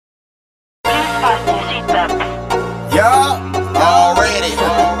Yeah, already.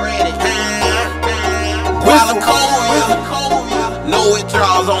 Gwalla cold, no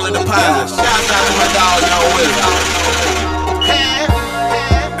withdrawals, only deposits. Shout out to my dog, Young Wizzle.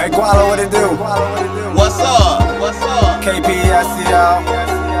 Hey Gwalla, what it do? What's up? What's up? KP, I see y'all.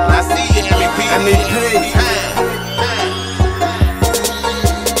 I see you, MEP.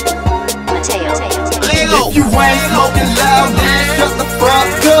 If you ain't smoking loud, then shut the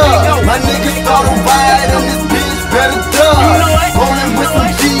fuck up. My niggas start a riot and this bitch better duck. Rolling with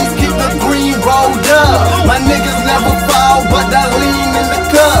some G's, keep the green rolled up. My niggas never fall, but I lean in the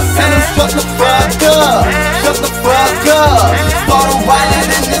cup. Tell them shut the fuck up, shut the fuck up. Start a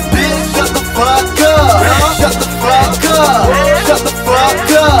riot in this bitch, shut the fuck up. Shut the fuck up, shut the fuck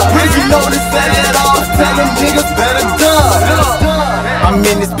up. If you know this set it off, tell them niggas better duck. I'm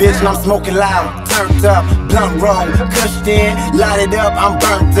in this bitch and I'm smoking loud, turned up, blunt roll, cushed in, lighted up, I'm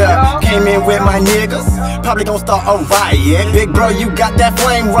burnt up. Came in with my niggas, probably gon' start a riot. Big bro, you got that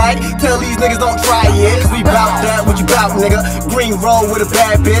flame right? Tell these niggas don't try it, cause we bout that, what you bout, nigga? Green roll with a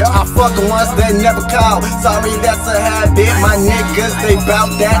bad bitch, I fuck her once, then never call. Sorry, that's a habit. My niggas, they bout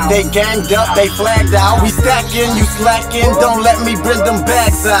that, they ganged up, they flagged out. We stacking, you slacking, don't let me bring them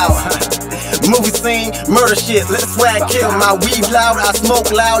bags out. Movie scene, murder shit, let the swag kill. My weed loud, I smoke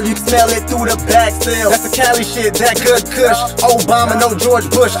loud, you can smell it through the back still. That's the Cali shit, that good kush. Obama, no George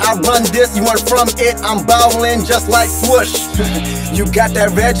Bush. I run this, you want from it, I'm bowling just like swoosh. You got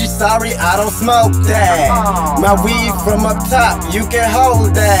that Reggie, sorry, I don't smoke that. My weed from up top, you can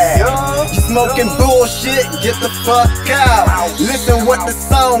hold that. You smoking bullshit, get the fuck out. Listen what the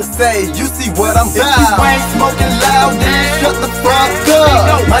song say, you see what I'm about. If you ain't smoking loud, then shut the fuck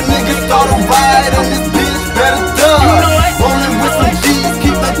up. My niggas start a riot on this bitch, better duck. Rolling with some G's,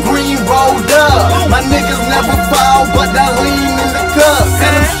 keep the green rolled up. My niggas never fall, but I lean in the cup.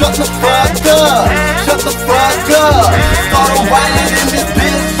 Tell them shut the fuck up, shut the fuck up. Start a riot in this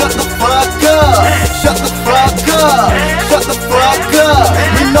bitch, shut the fuck up. Shut the fuck up, shut the fuck up.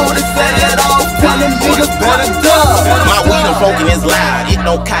 We know to set it off, tell them niggas better duck. My weed I'm smoking is loud, it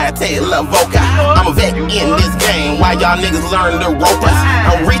don't kite, love vocal. I'm a vet in this game, while y'all niggas learn the ropers.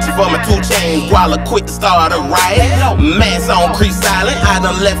 I'm reaching for my 2 chains, Gwalla quick to start a riot. Mass on creep silent, I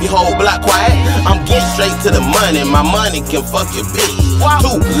done left your whole block quiet. I'm getting straight to the money, my money can fuck your bitch.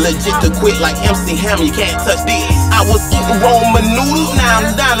 Too legit to quit like MC Hammer, you can't touch this. I was eating Roman noodles, now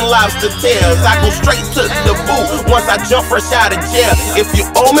I'm down lobster tails. I go straight to the booth once I jump fresh out of jail. If you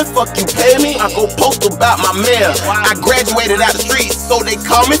owe me, fuck you pay me, I go post about my mail. I graduated out the streets, so they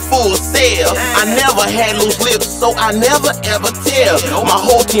call me Full Sail. I never had loose lips, so I never ever tell. My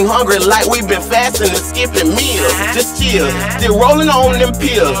whole team hungry like we been fasting and skipping meals. Just chill, still rolling on them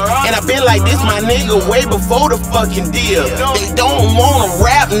pills. And I been like this, my nigga, way before the fucking deal. They don't wanna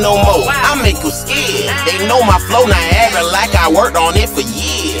rap no more, I make them scared. They know my flow Niagara like I worked on it for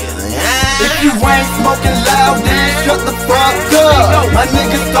years. If you ain't smoking loud, then shut the fuck up. My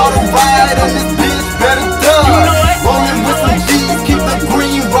niggas start a riot on this bitch, better duck. Rolling with some G's, keep the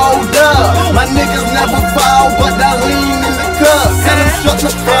green rolled up. My niggas never fall, but I lean in the cup. Tell them shut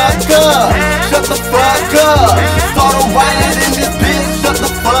the fuck up, shut the fuck up. Start a riot in this bitch, shut the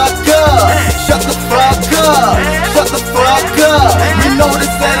fuck up, shut the fuck up.